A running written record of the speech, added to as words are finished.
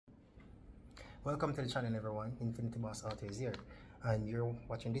Welcome to the channel, everyone. Infinity Boss Auto is here, and you're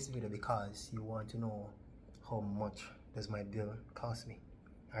watching this video because you want to know how much does my bill cost me.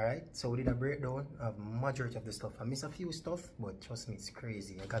 Alright, so we did a breakdown of majority of the stuff. I miss a few stuff, but trust me, it's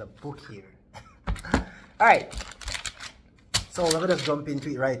crazy. I got a book here. Alright, so we're gonna just jump into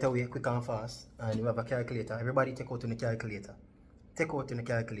it right away, quick and fast. And we have a calculator. Everybody take out in the calculator. Take out in the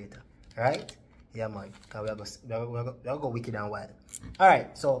calculator. Alright? Yeah, man. Because we'll go wicked and wild.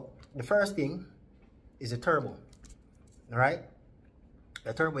 Alright, so the first thing is the turbo. Alright?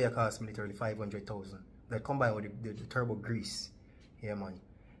 The turbo here cost me literally 500,000. That combined with the turbo grease. Yeah, man.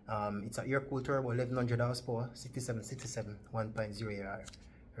 It's an air-cooled turbo, 1100 horsepower, 67, 1.0 AR.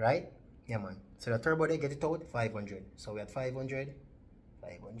 Right? Yeah, man. So the turbo they get it out, 500. So we had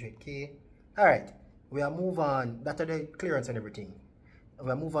 500K. Alright. We'll move on. That's the clearance and everything.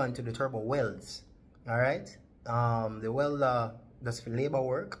 We'll move on to the turbo welds. Alright? The weld, that's for labor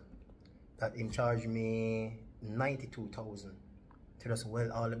work. That him charge me 92,000 to just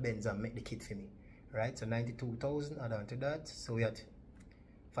weld all the bends and make the kit for me. Right? So 92,000 add on to that. So we had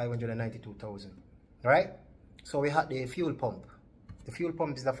 592,000. Right? So we had the fuel pump. The fuel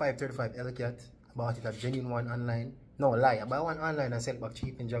pump is the 535 LCAT. I bought it at genuine one online. No lie, I buy one online and sell it back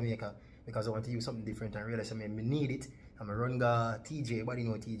cheap in Jamaica because I want to use something different and realize I need it. I'm a run TJ, everybody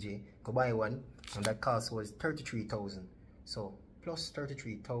know TJ. Go buy one, and that cost was 33,000. So plus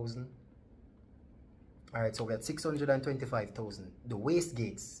 33,000. Alright, so we had 625,000. The waste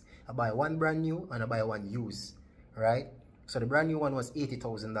gates, I buy one brand new and I buy one used. Right? So the brand new one was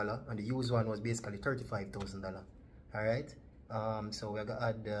 $80,000 and the used one was basically $35,000. Alright? So we're gonna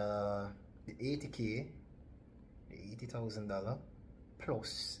add the 80K, the $80,000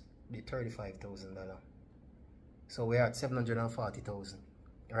 plus the $35,000. So we're at 740,000.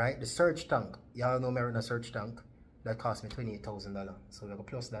 Right? The surge tank, y'all know me run a surge tank. That cost me $28,000. So we're gonna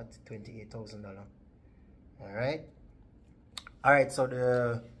plus that $28,000. Alright. Alright, so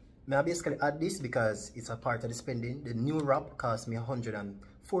I basically add this because it's a part of the spending. The new wrap cost me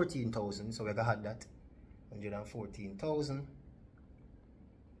 114,000. So we're gonna add that. 114,000.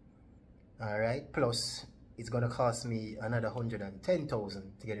 Alright, plus it's gonna cost me another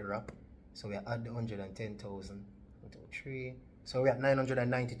 110,000 to get it wrap. So we add the 110,000. 1, 2, 3. So we're at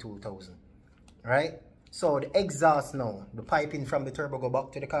 992,000. Right? So the exhaust now, the piping from the turbo go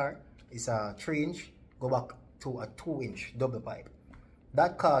back to the car is a 3-inch, go back to a 2-inch double pipe.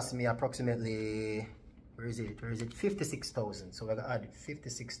 That cost me approximately, where is it? 56,000. So we're gonna add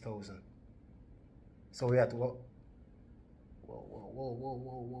 56,000. So we're at what?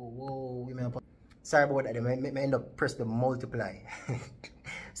 Whoa. Sorry about that. I may end up press the multiply.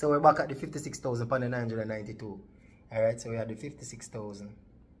 So we're back at the 56,000 upon the 992. Alright, so we had the 56,000.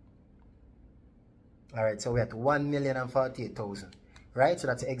 Alright, so we're at 1,048,000. Right, so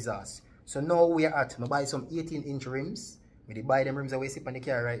that's the exhaust. So now we're at, I buy some 18-inch rims. I buy them rims I sit on the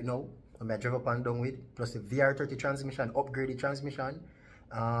car right now. I drive up and down with. Plus the VR30 transmission, upgraded transmission.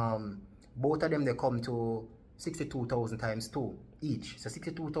 Both of them, they come to 62,000 times 2 each. So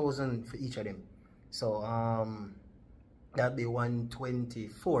 62,000 for each of them. So that'd be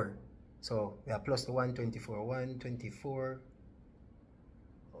 124. So we are plus the 124. 124.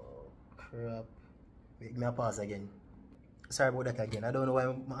 Oh crap. Wait, me pause again. Sorry about that again. I don't know why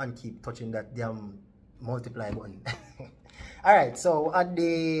my hand keep touching that damn multiply button. Alright, so at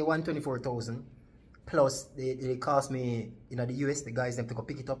the 124,000 plus it cost me in the US, the guys them to go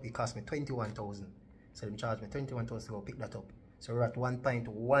pick it up, it cost me 21,000. So they charge me 21,000 to go pick that up. So we're at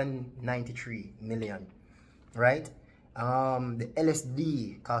 1.193 million. Right? The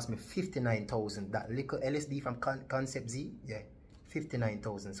LSD cost me 59,000. That little LSD from Concept Z, yeah,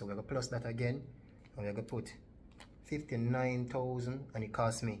 59,000. So we're gonna plus that again. And we're gonna put 59,000, and it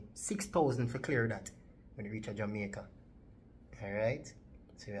cost me 6,000 for clear that when you reach a Jamaica. Alright,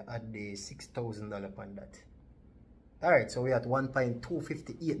 so we add the $6,000 upon that. Alright, so we're at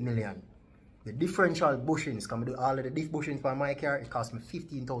 1.258 million. The differential bushings, come do all of the diff bushings for my car, it cost me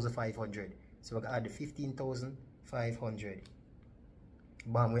 15,500. So we're gonna add the 15,500.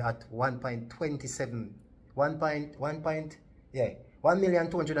 Bam, we're at 1.27,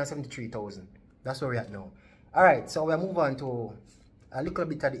 1,273,000. That's where we're at now. Alright, so we'll move on to a little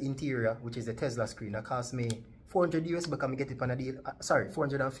bit of the interior, which is the Tesla screen. That cost me 400 US, but I get it on a deal. Sorry,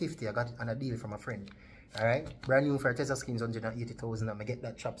 450. I got it on a deal from a friend. Alright, brand new for Tesla screen is 180,000. I'm gonna get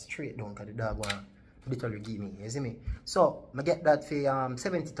that chop straight down because the dog want literally give me. You see me? So I get that for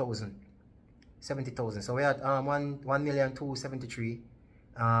 70,000. 70,000. So we had 1,273,000.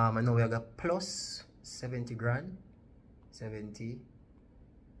 And now we got plus 70 grand. 70.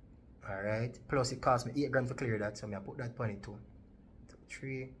 Alright, plus it cost me 8 grand to clear that, so I put that on it too.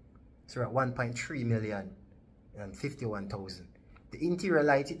 3. So we're at 1.3 million and 51,000. The interior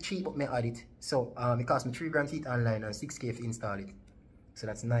light, it's cheap, but me add it. So it cost me 3 grand to it online and 6K if install it. So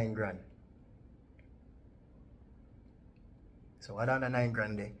that's 9 grand. So I done the 9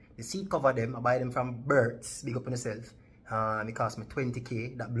 grand there. The seat cover them, I buy them from Burt's, big up on yourself. It cost me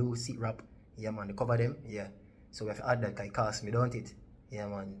 20K, that blue seat wrap. Yeah man, they cover them, yeah. So we have to add that, it cost me, don't it? Yeah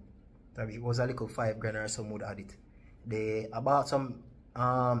man. If it was a little 5 grand or some would add it. I bought some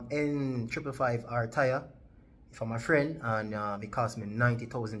N555R tire for my friend, and it cost me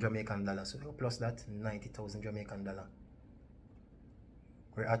 90,000 Jamaican dollars. So plus that, 90,000 Jamaican dollars.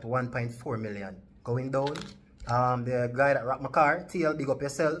 We're at 1.4 million. Going down, the guy that rocked my car, TL, big up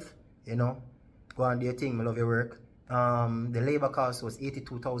yourself, you know, go and do your thing, I love your work. The labor cost was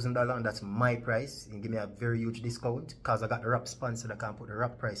 $82,000, and that's my price. You give me a very huge discount because I got the wrap sponsored. I can't put the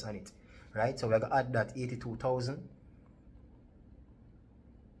wrap price on it, right? So we're gonna add that 82,000.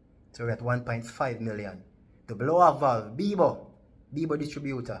 So we're at 1.5 million. The blower valve, Bibo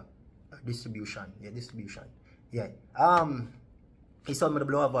distribution. Yeah. He sold me the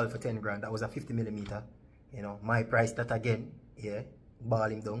blower valve for 10 grand. That was a 50mm. You know, my price that again. Yeah. Ball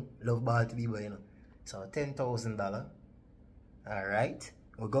him down. Love ball to Bibo, you know. So $10,000. Alright.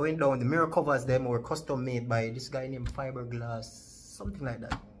 We're going down. The mirror covers them were custom made by this guy named Fiberglass. Something like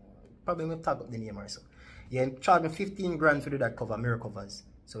that. Probably going to tag up the name or so. Yeah, charge me 15 grand to do that cover, mirror covers.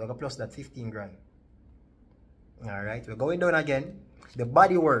 So we're going to plus that 15 grand. Alright, we're going down again. The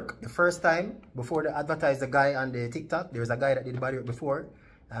body work. The first time, before they advertised the guy on the TikTok, there was a guy that did the body work before.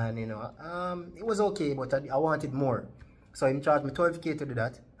 And you know, it was okay, but I wanted more. So he charged me 12K to do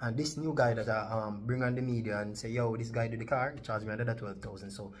that. And this new guy that I bring on the media and say, yo, this guy did the car, he charged me another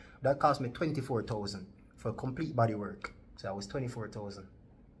 12,000. So that cost me 24,000 for complete body work. So that was 24,000.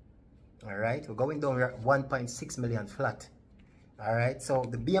 Alright, we're going down, we're at 1.6 million flat. Alright, so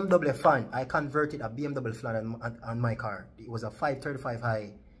the BMW fan, I converted a BMW fan on my car. It was a 535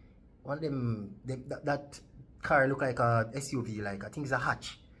 high. One of them, that car looked like a SUV, like I think it's a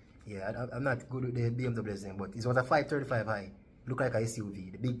hatch. Yeah, I'm not good with the BMW's name, but it was a 535 high. Looked like a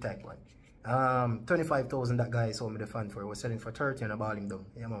SUV, the big type one. 25,000 that guy sold me the fan for. I was selling for 30 and I bought him down.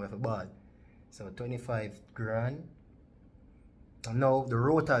 Yeah, man, with a ball. So 25 grand. And now the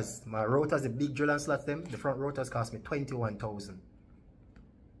rotors, my rotors, the big drill and slots them, the front rotors cost me 21,000.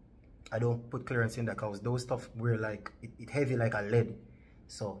 I don't put clearance in that because those stuff were like, it heavy like a lead.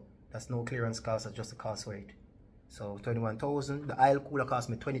 So that's no clearance cost, that's just the cost for it. So 21,000. The aisle cooler cost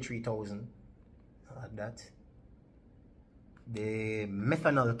me 23,000. That. The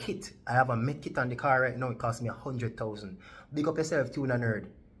methanol kit, I have a met kit on the car right now, it cost me 100,000. Big up yourself, Tuna Nerd.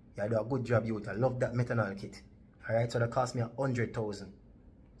 Yeah, I do a good job, youth. I love that methanol kit. Alright, so that cost me 100,000.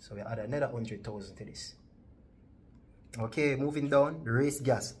 So we add another 100,000 to this. Okay, moving down, the race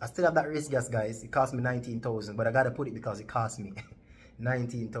gas. I still have that race gas, guys. It cost me 19,000, but I gotta put it because it cost me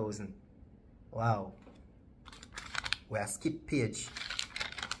 19,000. Wow. We are skip page.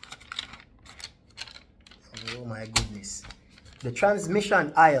 Oh my goodness. The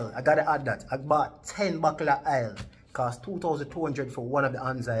transmission aisle, I gotta add that. I bought 10 buckle of aisle. Cost 2,200 for one of the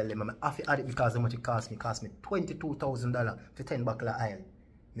hands aisle. I have to add it because how much it cost me. It cost me $22,000 for 10 buckle of aisle.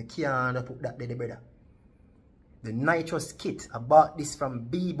 I can't put that there, brother. The nitrous kit, I bought this from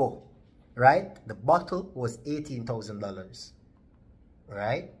Bibo, right? The bottle was $18,000,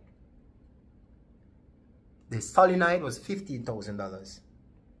 right? The solenoid was $15,000.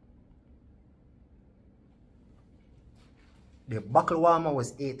 The buckle warmer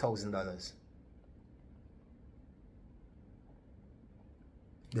was $8,000.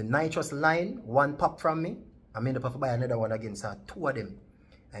 The nitrous line, one pop from me. I made up to buy another one again, so two of them.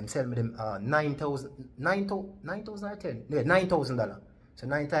 I'm selling them $9,000 or 10? Yeah, $9,000. So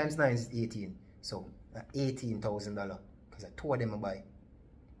 9 times 9 is 18. So $18,000 because two of them I buy.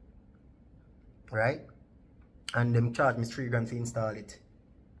 Right? And them charge me 3 grand to install it.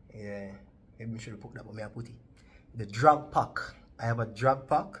 Yeah, maybe I should put that, but I put it. The drag pack. I have a drag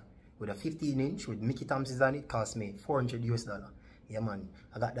pack with a 15-inch with Mickey Thompson's on it. Cost me $400 US. Yeah, man.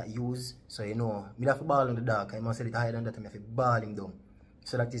 I got that used. So, you know, I have to ball in the dark. I must sell it higher than that. I have to ball him down.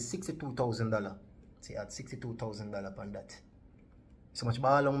 So that is $62,000. See, at $62,000 on that. So much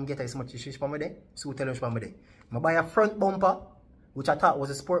ball on get so much shish for me there. So tell you for me there. I buy a front bumper, which I thought was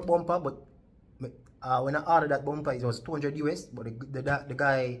a sport bumper, but when I ordered that bumper, it was 200 US. But the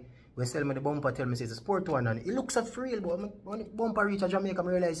guy when selling me the bumper tell me it's a sport one, and it looks so real. But when the bumper reach Jamaica, I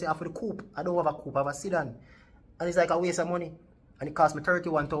realize after the coupe, I don't have a coupe, I have a sedan, and it's like a waste of money. And it cost me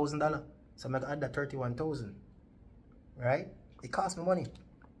 $31,000. So I'm gonna add that 31,000. Right? It cost me money.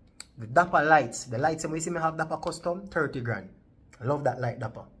 The Dapper lights. The lights, you see me have Dapper custom, 30 grand. I love that light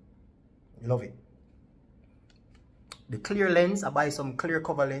Dapper. Love it. The clear lens, I buy some clear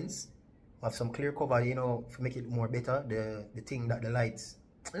cover lens. I have some clear cover, you know, to make it more better. The thing that the lights,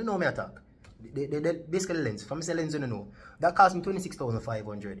 I don't know me attack. The basically lens, from the lens, you know, that cost me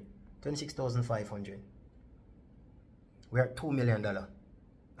 26,500. 26,500. We're at $2 million. I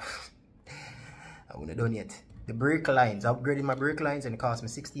wouldn't have done yet. The brake lines, I upgraded my brake lines and it cost me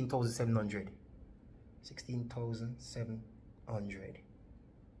 16,700. 16,700.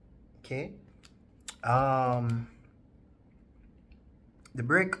 Okay. The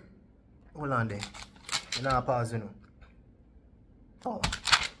brake, hold on there. You know, pause, you know. Oh,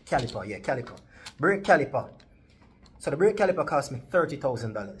 caliper, yeah, caliper. Brake caliper. So the brake caliper cost me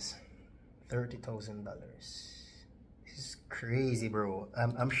 $30,000. $30,000. This is crazy, bro.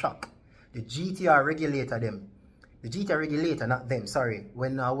 I'm shocked. The GTR regulator, them. The GTR regulator, not them, sorry.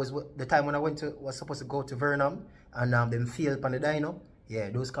 When I was, the time when I was supposed to go to Vernam and them failed on the dyno, yeah,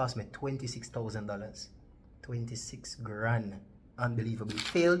 those cost me $26,000. 26 grand. Unbelievably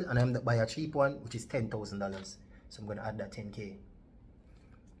failed, and I ended up buying a cheap one, which is $10,000. So I'm going to add that 10K.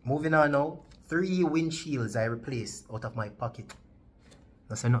 Moving on now, 3 windshields I replaced out of my pocket.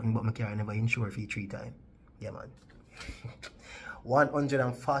 That's nothing but my car, I never insured for 3 times. Yeah, man.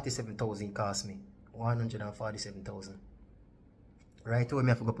 147,000 cost me. 147,000. Right away, I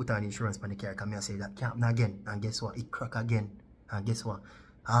have to go put on insurance on the car because I say that can't happen again. And guess what? It crack again. And guess what?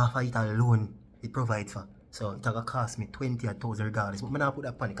 Half of it alone it provide for. So it's gonna cost me 20,000 regardless. But I'm not put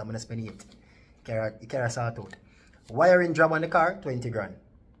that panic, I'm gonna spend it. You can't sort out. Wiring job on the car, 20 grand.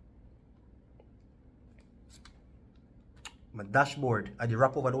 My dashboard, I did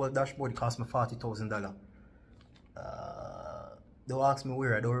wrap over the whole dashboard, it cost me $40,000. Don't ask me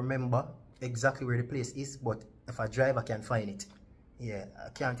where, I don't remember exactly where the place is, but if I drive, I can find it. Yeah, I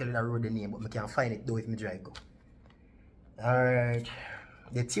can't tell you the road the name, but I can find it though if I drive go. Alright.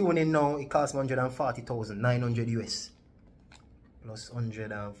 The tuning now, it costs 140,900 US. Plus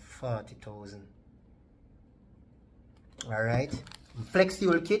 140,000. Alright. Flex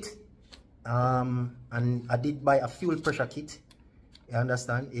fuel kit. And I did buy a fuel pressure kit. You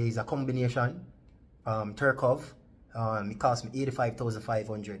understand? It is a combination. Turkov. It cost me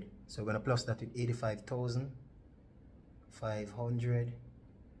 85,500. So we're gonna plus that with 85,500.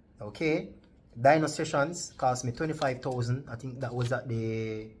 Okay. Dyno sessions cost me 25,000. I think that was at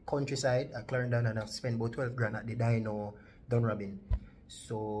the countryside at Clarendon, and I've spent about 12 grand at the dyno Dunrabin.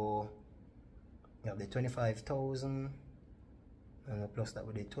 So you have the 25,000 and I plus that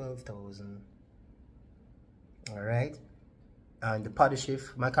with the 12,000. Alright. And the paddle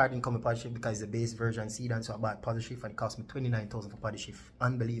shift, my car didn't come with paddle shift because it's the base version sedan, so I bought paddle shift and it cost me 29,000 for paddle shift.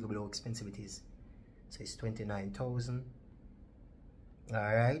 Unbelievable how expensive it is. So it's 29,000.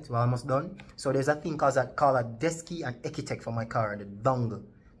 Alright, we're almost done. So there's a thing called a Desky and Ecotech for my car, and the dongle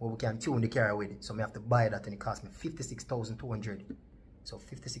where we can tune the car with. So I have to buy that and it cost me 56,200. So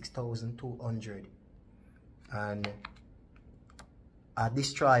 56,200. And I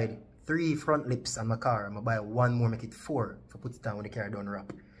destroyed 3 front lips on my car. I'm gonna buy 1 more, make it 4 for put it down when the car done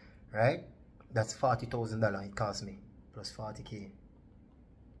wrap. Right? That's $40,000 it cost me. Plus 40K.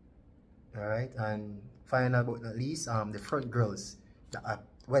 Alright, and final but not least, the front grills.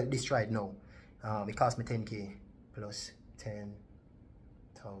 Well, destroyed now. It cost me 10K plus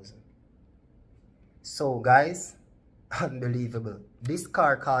 10,000. So guys, unbelievable. This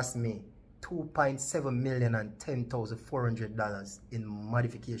car cost me $2.7 million and $10,400 in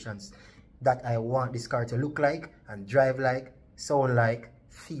modifications that I want this car to look like and drive like, sound like,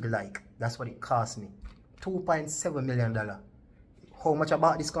 feel like. That's what it cost me. $2.7 million. How much I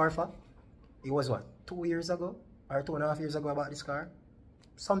bought this car for? It was what, 2 years ago or 2.5 years ago I bought this car?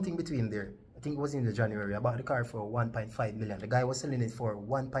 Something between there. I think it was in the January. I bought the car for $1.5 million. The guy was selling it for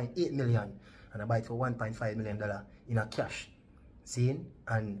 $1.8 million, and I bought it for $1.5 million in a cash. See?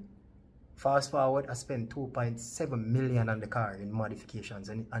 And fast forward, I spent $2.7 million on the car in modifications,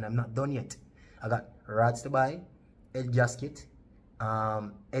 and I'm not done yet. I got rods to buy, head gasket,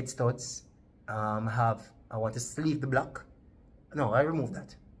 head studs. I want to sleeve the block. No, I removed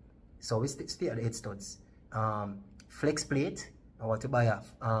that. So we stay at the head studs. Flex plate. I want to buy a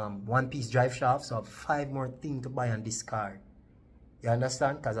 1-piece drive shaft, so I have 5 more things to buy on this car. You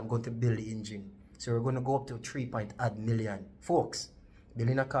understand? Because I'm going to build the engine. So we're going to go up to 3.8 million. Folks,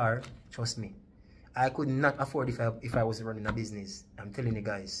 building a car, trust me, I could not afford if I was running a business. I'm telling you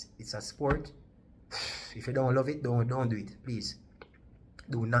guys, it's a sport. If you don't love it, don't do it. Please.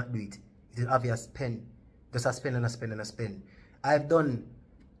 Do not do it. It will have you spend. Just a spend and a spend and a spend. I've done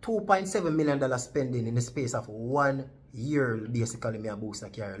 $2.7 million spending in the space of 1 year, basically. Me a boost a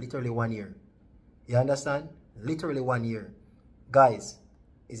car. Literally 1 year. You understand? Literally 1 year. Guys,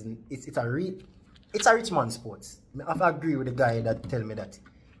 it's a rich man sports. I have to agree with the guy that tell me that.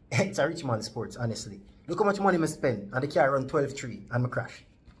 It's a rich man sports, honestly. Look how much money I spend and the car run 12.3 and I crash.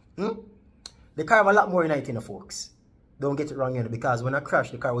 The car have a lot more in it, folks. Don't get it wrong, because when I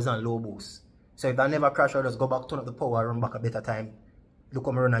crashed, the car was on low boost. So if I never crash, I'll just go back, turn up the power, run back a better time. Look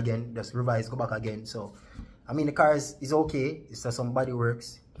how I run again, just revise, go back again. So, I mean, the car is okay. It's just some body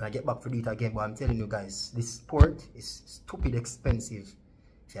works. And I get back for it again. But I'm telling you guys, this sport is stupid expensive.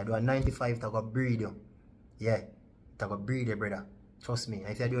 If you do a 95, it's going to breed you. Yeah, it's going to breed you, brother. Trust me. And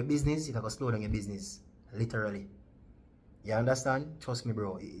if you do a business, it's going to slow down your business. Literally. You understand? Trust me,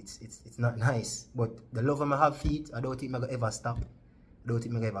 bro. It's not nice. But the love I have feet, I don't think I'm going to ever stop.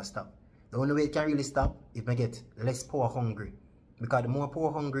 The only way it can really stop is if I get less power hungry. Because the more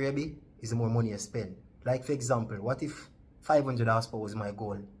power hungry I be, is the more money I spend. Like for example, what if 500 horsepower was my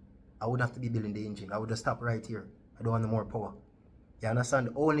goal? I wouldn't have to be building the engine. I would just stop right here. I don't want no more power. You understand?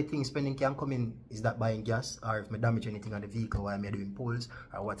 The only thing spending can come in is that buying gas, or if I damage anything on the vehicle while I'm doing pulls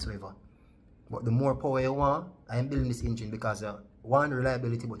or whatsoever. But the more power you want, I am building this engine because I want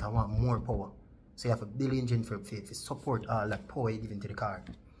reliability, but I want more power. So you have to build engine for support all that power you give into the car.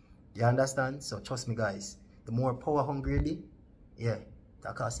 You understand? So trust me, guys. The more power hungry you be, yeah,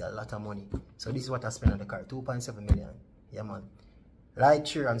 that costs you a lot of money. So this is what I spend on the car, 2.7 million. Yeah, man. Like,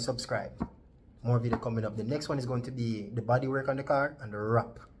 share, and subscribe. More video coming up. The next one is going to be the body work on the car and the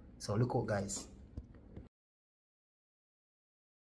wrap. So look out, guys.